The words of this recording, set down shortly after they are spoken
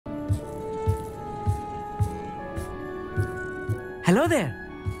Hello there.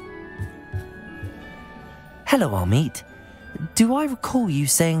 Hello, Amit. Do I recall you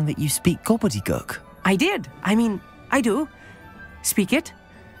saying that you speak gobbledygook? I did. I do. Speak it.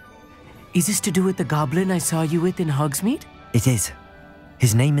 Is this to do with the goblin I saw you with in Hogsmeade? It is.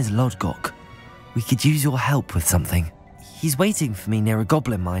 His name is Lodgok. We could use your help with something. He's waiting for me near a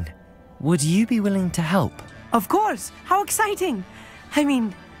goblin mine. Would you be willing to help? Of course. How exciting.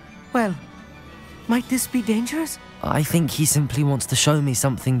 Well, might this be dangerous? I think he simply wants to show me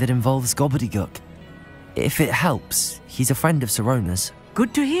something that involves gobbledygook. If it helps, he's a friend of Sirona's.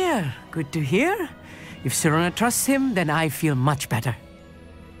 Good to hear. Good to hear. If Sirona trusts him, then I feel much better.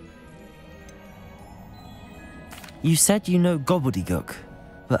 You said you know gobbledygook,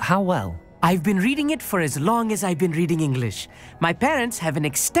 but how well? I've been reading it for as long as I've been reading English. My parents have an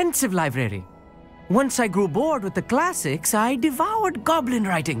extensive library. Once I grew bored with the classics, I devoured goblin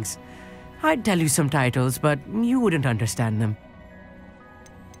writings. I'd tell you some titles, but you wouldn't understand them.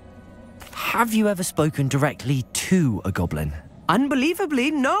 Have you ever spoken directly to a goblin? Unbelievably,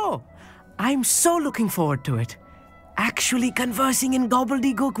 no. I'm so looking forward to it. Actually conversing in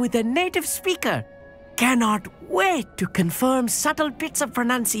gobbledygook with a native speaker. Cannot wait to confirm subtle bits of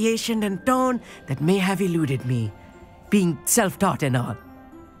pronunciation and tone that may have eluded me, being self-taught and all.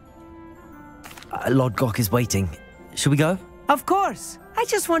 Lodgok is waiting. Shall we go? Of course. I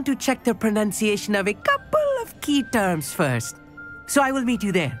just want to check the pronunciation of a couple of key terms first. So I will meet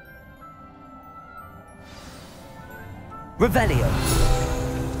you there. Revelio.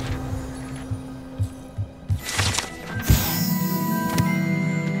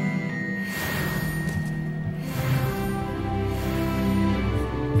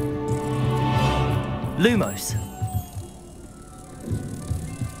 Lumos.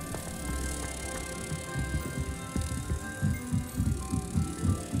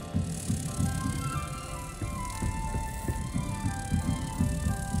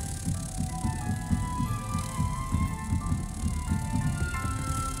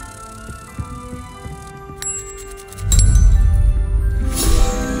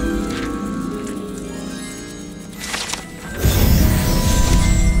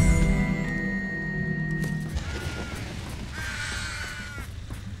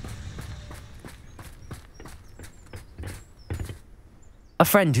 A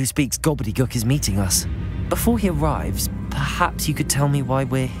friend who speaks gobbledygook is meeting us. Before he arrives, perhaps you could tell me why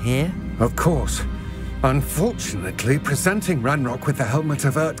we're here? Of course. Unfortunately, presenting Ranrock with the Helmet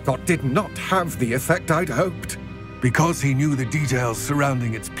of Urtkot did not have the effect I'd hoped. Because he knew the details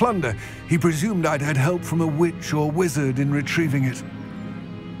surrounding its plunder, he presumed I'd had help from a witch or wizard in retrieving it.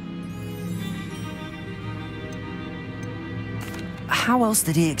 How else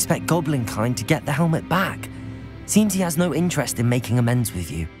did he expect Goblinkind to get the helmet back? Seems he has no interest in making amends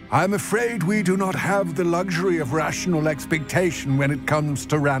with you. I'm afraid we do not have the luxury of rational expectation when it comes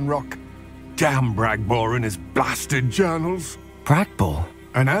to Ranrock. Damn Bragbor and his blasted journals. Bragbor?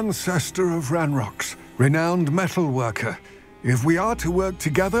 An ancestor of Ranrock's, renowned metalworker. If we are to work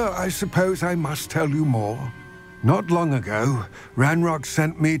together, I suppose I must tell you more. Not long ago, Ranrock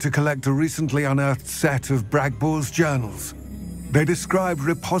sent me to collect a recently unearthed set of Bragbor's journals. They described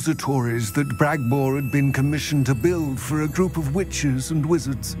repositories that Bragbor had been commissioned to build for a group of witches and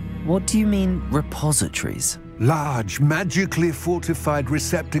wizards. What do you mean, repositories? Large, magically fortified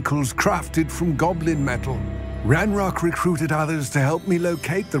receptacles crafted from goblin metal. Ranrock recruited others to help me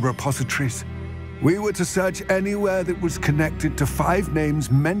locate the repositories. We were to search anywhere that was connected to 5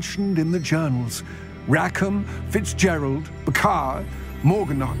 names mentioned in the journals: Rackham, Fitzgerald, Bakar,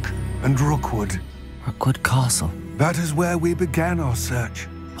 Morganach, and Rookwood. Rookwood Castle. That is where we began our search.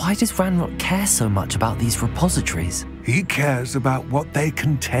 Why does Ranrock care so much about these repositories? He cares about what they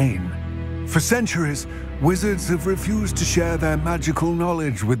contain. For centuries, wizards have refused to share their magical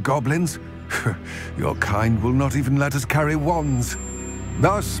knowledge with goblins. Your kind will not even let us carry wands.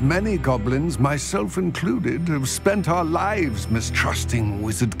 Thus, many goblins, myself included, have spent our lives mistrusting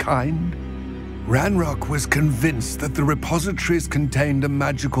wizard kind. Ranrock was convinced that the repositories contained a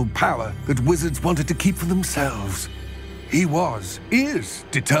magical power that wizards wanted to keep for themselves. He is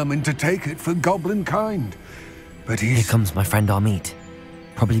determined to take it for goblin kind. But Here comes my friend Amit.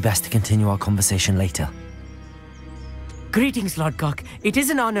 Probably best to continue our conversation later. Greetings, Lodgok. It is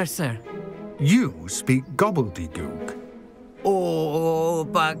an honor, sir. You speak gobbledygook. Oh,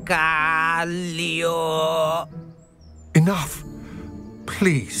 Bagalio. Enough.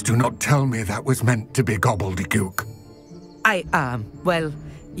 Please do not tell me that was meant to be gobbledygook.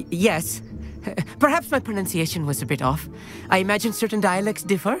 Yes. Perhaps my pronunciation was a bit off. I imagine certain dialects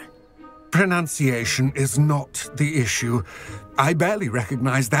differ. Pronunciation is not the issue. I barely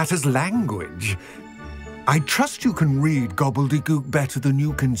recognize that as language. I trust you can read gobbledygook better than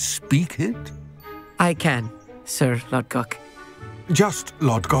you can speak it? I can, Sir Lodgok. Just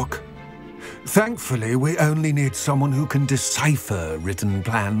Lodgok. Thankfully, we only need someone who can decipher written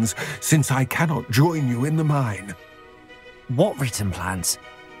plans, since I cannot join you in the mine. What written plans?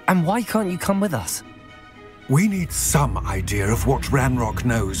 And why can't you come with us? We need some idea of what Ranrock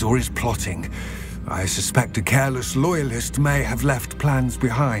knows or is plotting. I suspect a careless loyalist may have left plans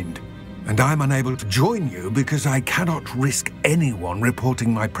behind. And I'm unable to join you because I cannot risk anyone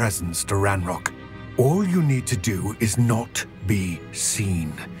reporting my presence to Ranrock. All you need to do is not be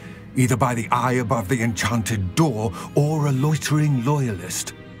seen, either by the eye above the enchanted door or a loitering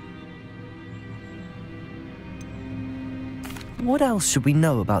loyalist. What else should we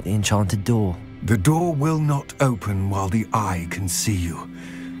know about the enchanted door? The door will not open while the eye can see you.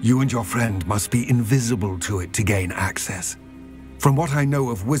 You and your friend must be invisible to it to gain access. From what I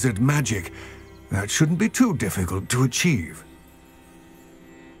know of wizard magic, that shouldn't be too difficult to achieve.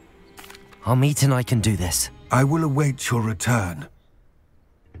 Amit and I can do this. I will await your return.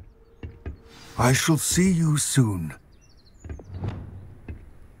 I shall see you soon.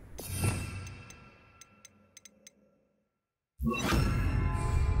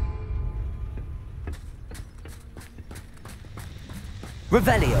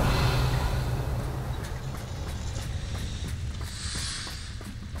 Revelio.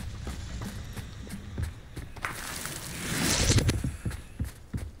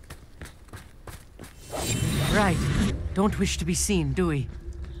 Right. Don't wish to be seen, do we?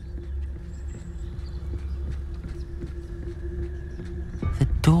 The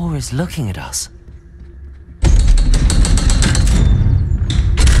door is looking at us.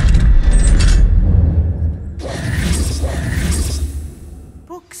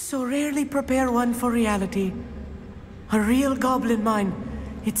 Books so rarely prepare one for reality. A real goblin mine.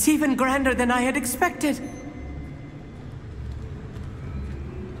 It's even grander than I had expected.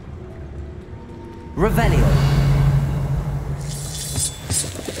 Revelio.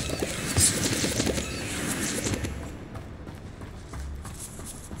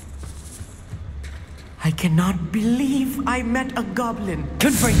 I cannot believe I met a goblin.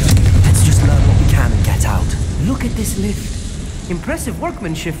 Confringo. Let's just learn what we can and get out. Look at this lift. Impressive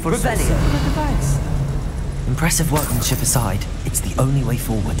workmanship for so Revelio. simple a device. Impressive workmanship aside, it's the only way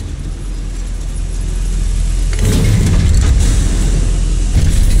forward.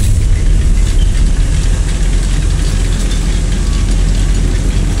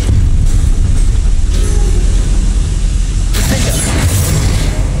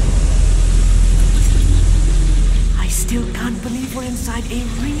 I still can't believe we're inside a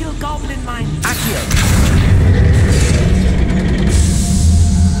real goblin mine. Accio.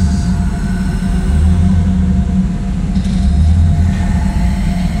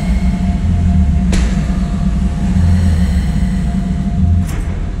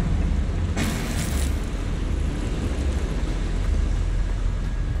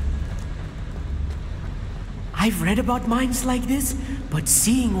 I've read about mines like this, but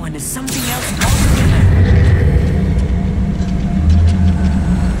seeing one is something else altogether.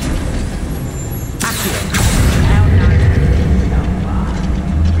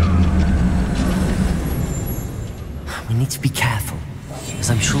 We need to be careful. As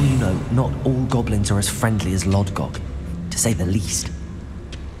I'm sure you know, not all goblins are as friendly as Lodgok, to say the least.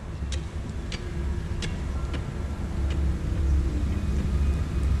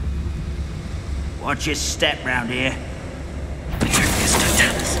 Watch your step round here.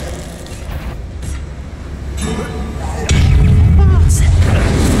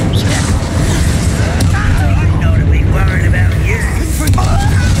 I know to be worried about you.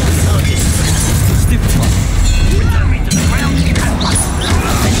 Stupid one. Return me to the ground.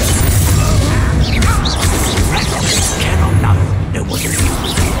 Cannot know. There was a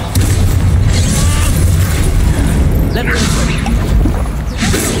Level 3.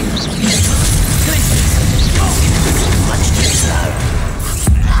 much too slow.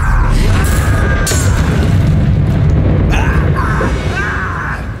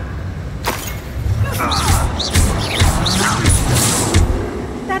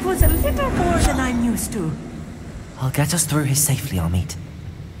 That was a little more than I'm used to. I'll get us through here safely, Amit.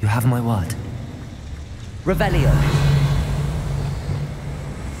 You have my word. Revelio.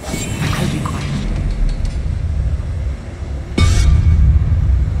 I'll be quiet.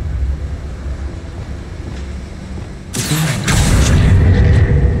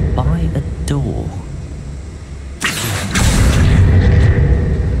 By a door.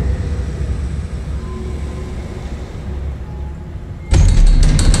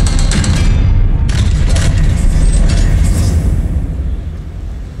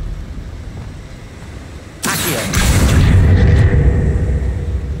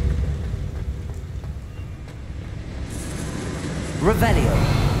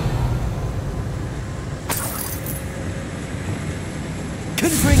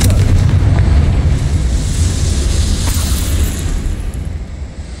 Confringo!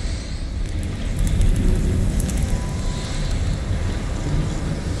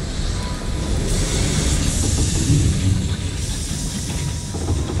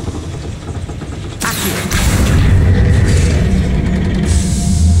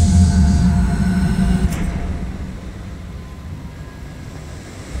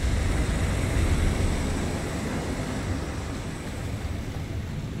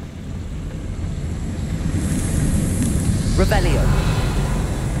 Revelio.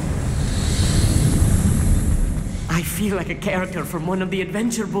 I feel like a character from one of the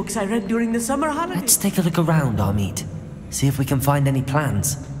adventure books I read during the summer holidays. Let's take a look around, Armid. See if we can find any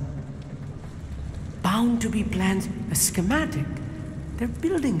plans. Bound to be plans, a schematic. They're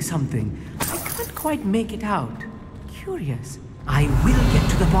building something. I can't quite make it out. Curious. I will get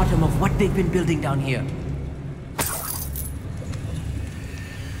to the bottom of what they've been building down here.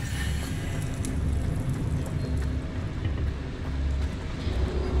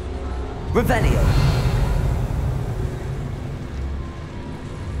 Revelio.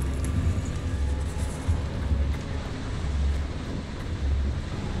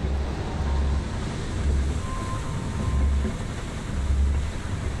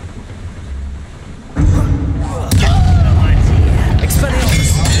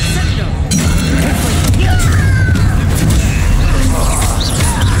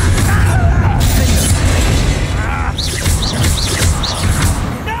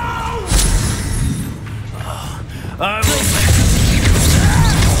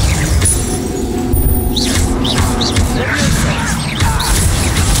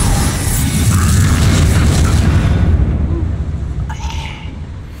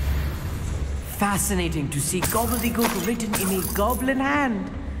 Fascinating to see gobbledygook written in a goblin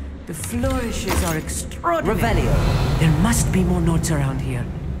hand. The flourishes are extraordinary. Revelio. There must be more notes around here.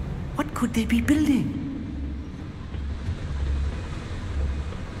 What could they be building?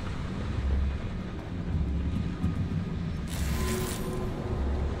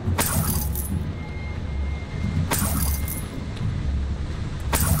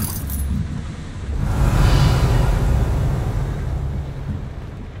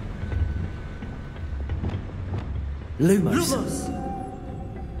 Lumos.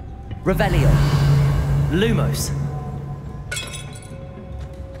 Revelio. Lumos.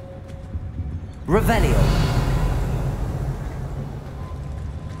 Revelio.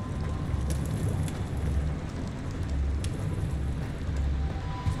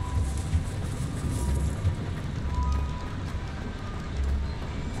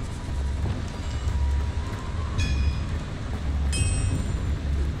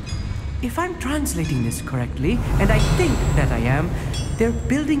 If I'm translating this correctly, and I think that I am, they're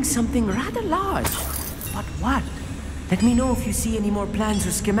building something rather large. But what? Let me know if you see any more plans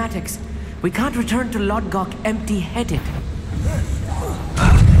or schematics. We can't return to Lodgok empty-headed.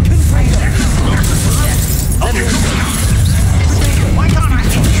 Why can't I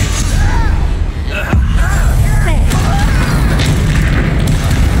hit you?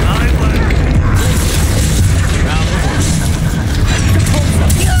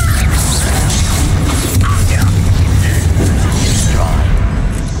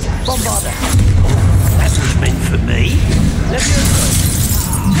 Bombarder. That was meant for me.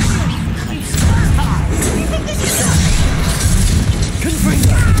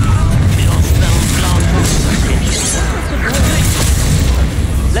 Confringo.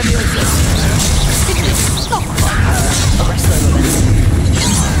 Leviosa. Arresto momentum.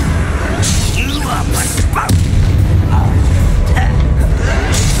 You are my spoke.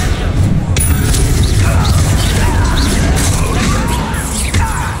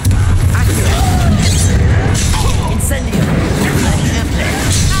 Incendio.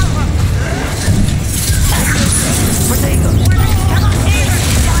 Protego.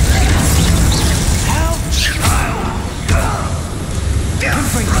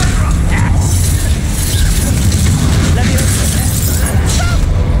 Confringo. Leviosa.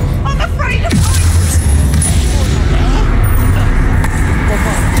 I'm afraid of heights.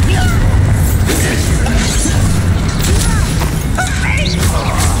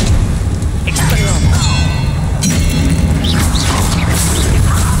 Expelliarmus.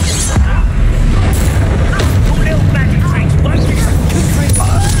 Little magic tricks, won't you?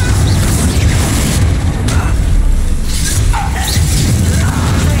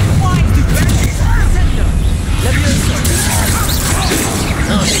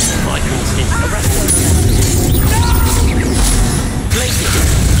 Oh, this is my instinct.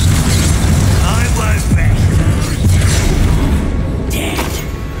 I won't rest. Dead.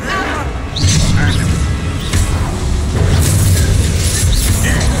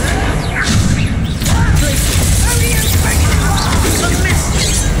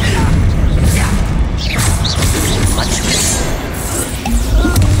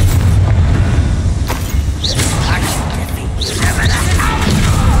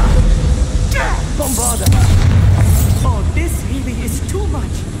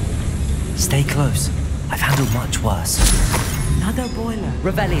 Stay close. I've handled much worse. Another boiler.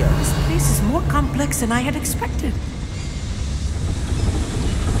 Revelio. This place is more complex than I had expected.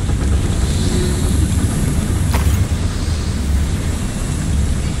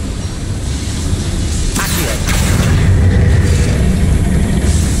 Accio.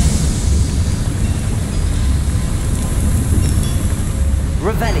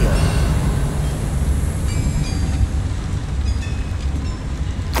 Revelio.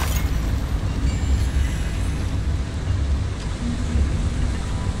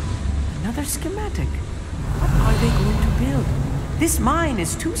 Another schematic. What are they going to build? This mine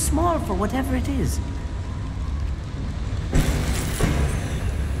is too small for whatever it is.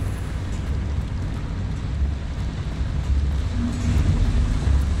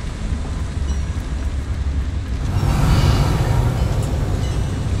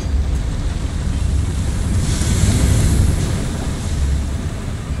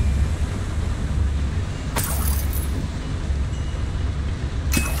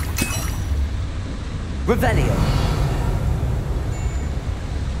 Revelio.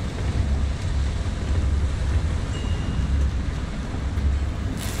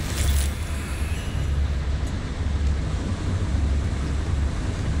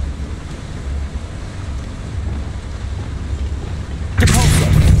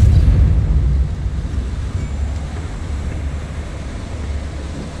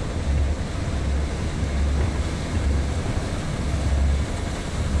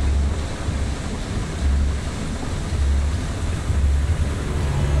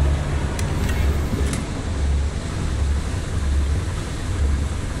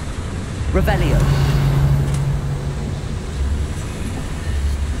 Revelio.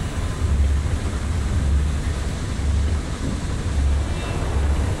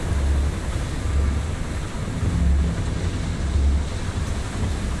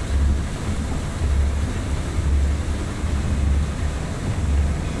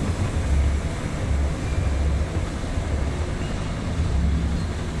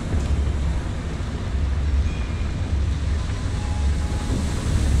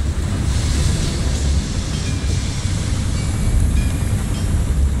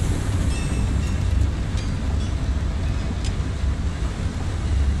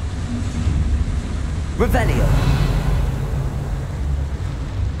 Revelio.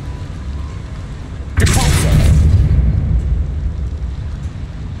 Depulso.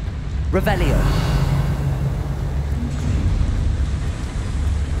 Revelio.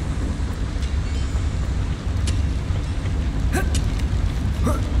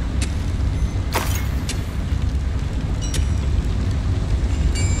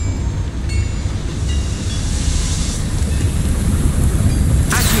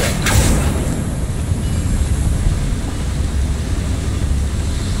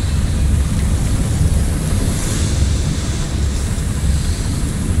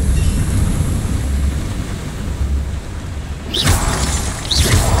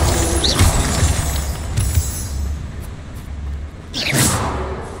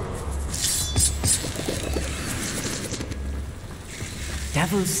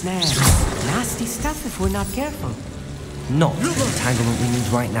 Devil's snare. Nasty stuff if we're not careful. Not the entanglement we need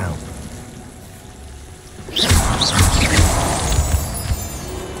right now.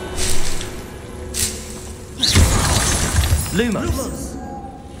 Lumos.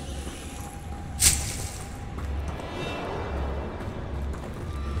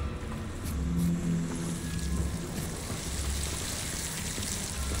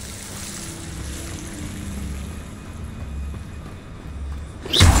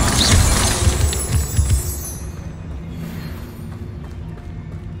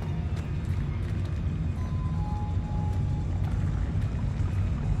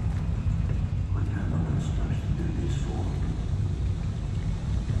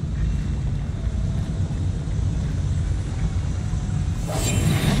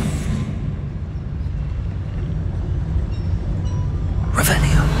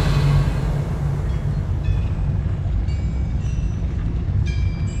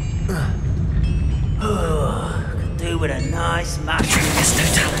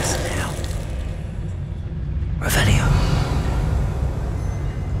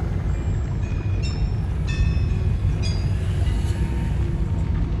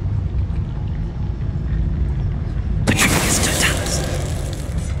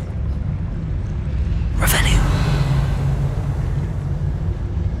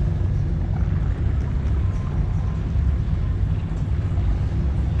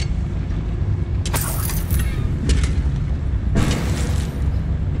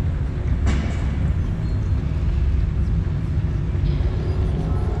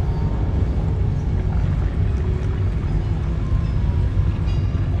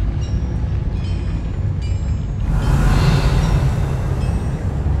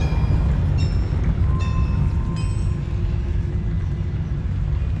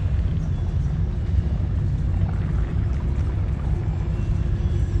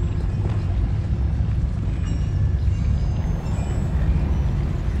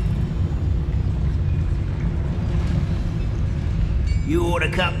 ought to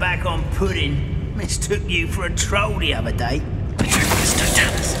cut back on pudding. Mistook you for a troll the other day.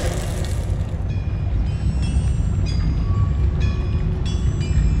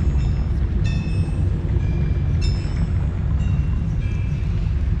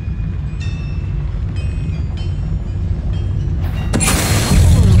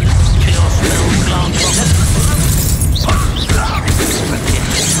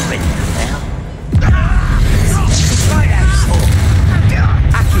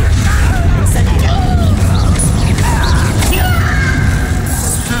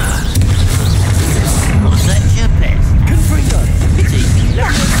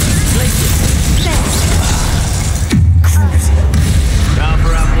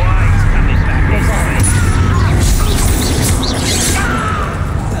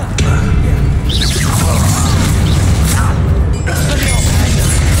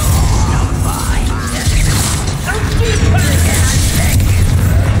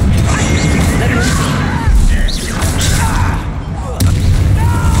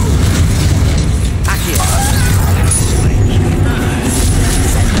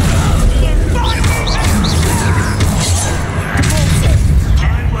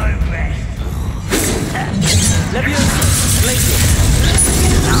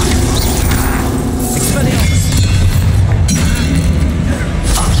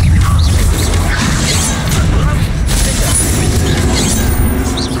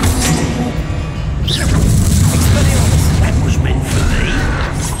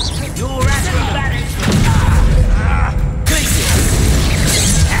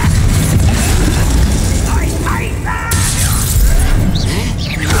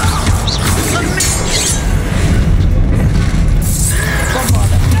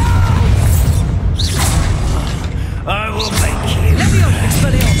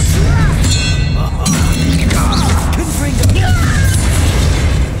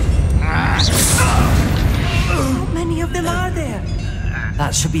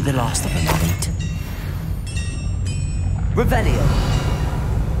 That should be the last of them, I'll eat. Revelio.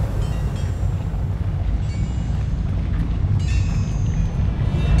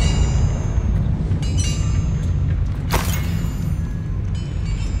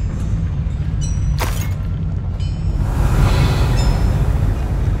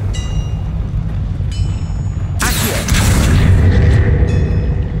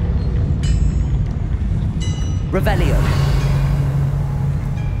 Revelio.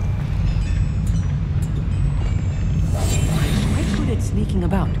 Quite good at sneaking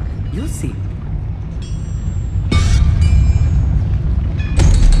about. You'll see.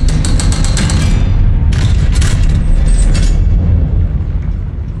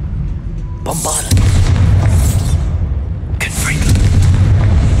 Bombard. Confront.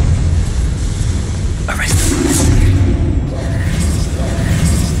 Arrest them.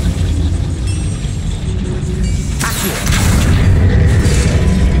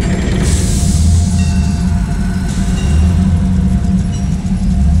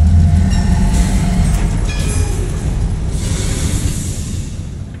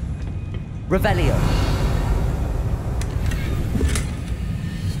 Revelio.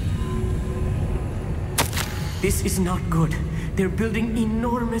 This is not good. They're building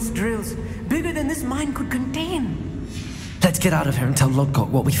enormous drills, bigger than this mine could contain. Let's get out of here and tell Lodgok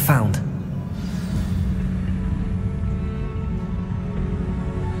what we found.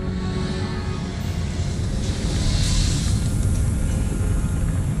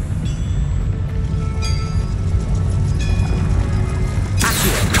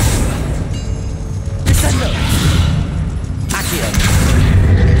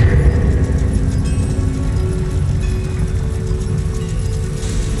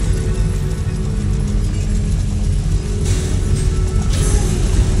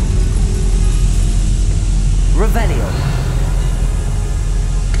 Revelio.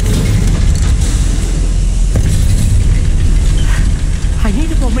 I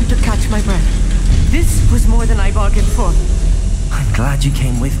need a moment to catch my breath. This was more than I bargained for. I'm glad you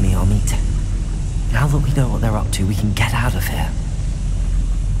came with me, Amit. Now that we know what they're up to, we can get out of here.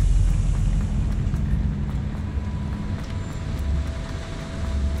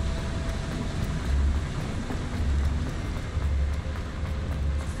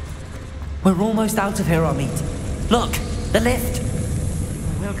 We're almost out of here, Amit. Look, the lift.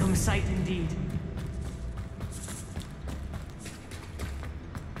 A welcome sight indeed.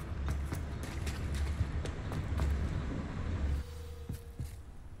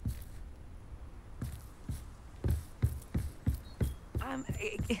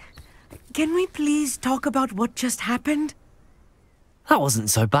 Can we please talk about what just happened? That wasn't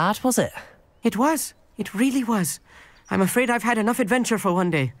so bad, was it? It was. It really was. I'm afraid I've had enough adventure for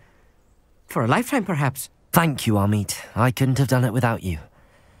one day. For a lifetime, perhaps. Thank you, Amit. I couldn't have done it without you.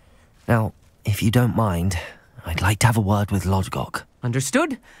 Now, if you don't mind, I'd like to have a word with Lodgok.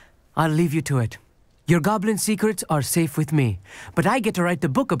 Understood? I'll leave you to it. Your goblin secrets are safe with me, but I get to write the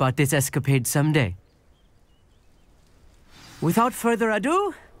book about this escapade someday. Without further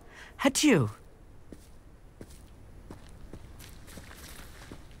ado, adieu.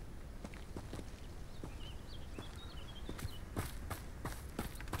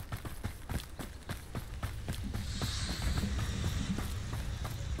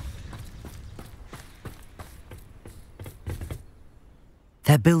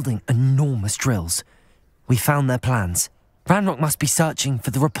 They're building enormous drills. We found their plans. Ranrock must be searching for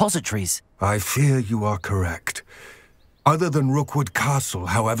the repositories. I fear you are correct. Other than Rookwood Castle,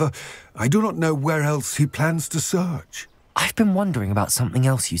 however, I do not know where else he plans to search. I've been wondering about something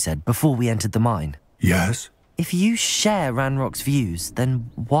else you said before we entered the mine. Yes? If you share Ranrock's views,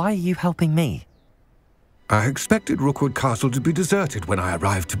 then why are you helping me? I expected Rookwood Castle to be deserted when I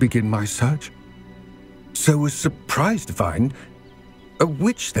arrived to begin my search. So was surprised to find a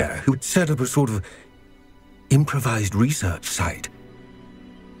witch there who had set up a sort of improvised research site.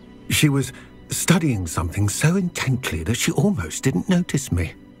 She was studying something so intently that she almost didn't notice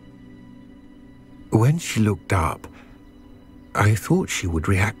me. When she looked up, I thought she would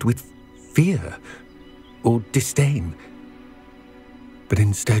react with fear or disdain. But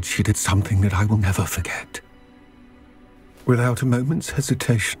instead she did something that I will never forget. Without a moment's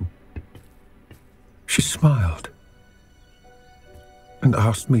hesitation, she smiled and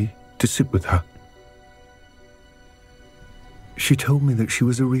asked me to sit with her. She told me that she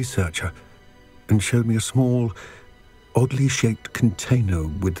was a researcher and showed me a small, oddly shaped container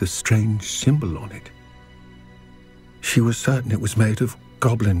with a strange symbol on it. She was certain it was made of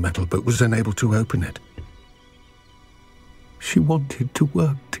goblin metal, but was unable to open it. She wanted to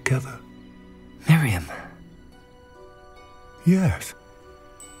work together. Miriam. Yes.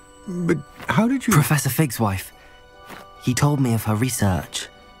 But how did you... Professor Fig's wife. He told me of her research,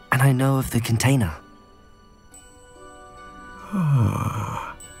 and I know of the container.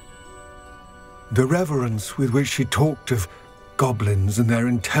 Ah. The reverence with which she talked of goblins and their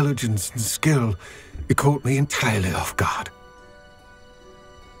intelligence and skill, it caught me entirely off guard.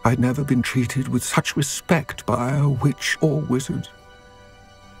 I'd never been treated with such respect by a witch or wizard.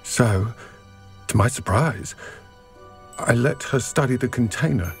 So, to my surprise, I let her study the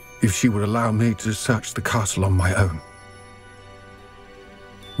container if she would allow me to search the castle on my own.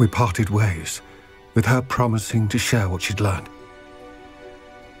 We parted ways, with her promising to share what she'd learned.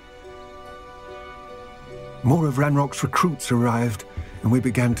 More of Ranrock's recruits arrived, and we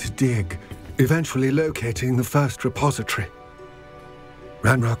began to dig, eventually locating the first repository.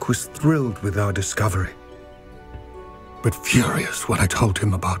 Ranrock was thrilled with our discovery, but furious when I told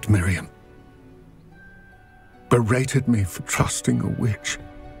him about Miriam. Berated me for trusting a witch,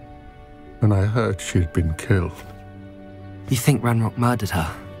 and I heard she had been killed. You think Ranrock murdered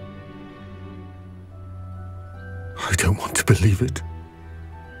her? I don't want to believe it,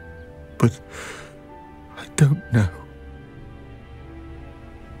 but I don't know.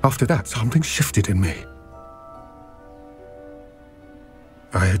 After that, something shifted in me.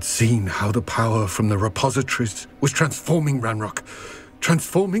 I had seen how the power from the repositories was transforming Ranrock,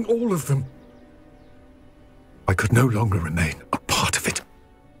 transforming all of them. I could no longer remain a part of it.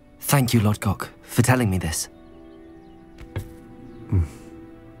 Thank you, Lodgok, for telling me this.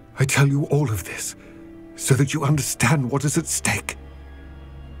 I tell you all of this so that you understand what is at stake.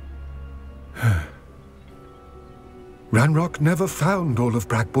 Ranrock never found all of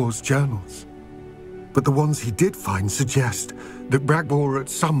Bragbor's journals, but the ones he did find suggest that Bragbor at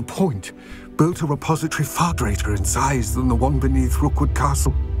some point built a repository far greater in size than the one beneath Rookwood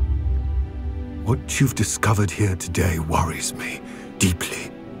Castle. What you've discovered here today worries me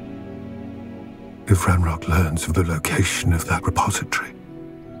deeply. If Ranrock learns of the location of that repository,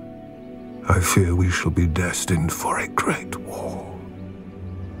 I fear we shall be destined for a great war.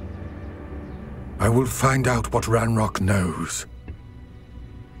 I will find out what Ranrock knows.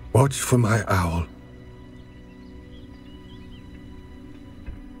 Watch for my owl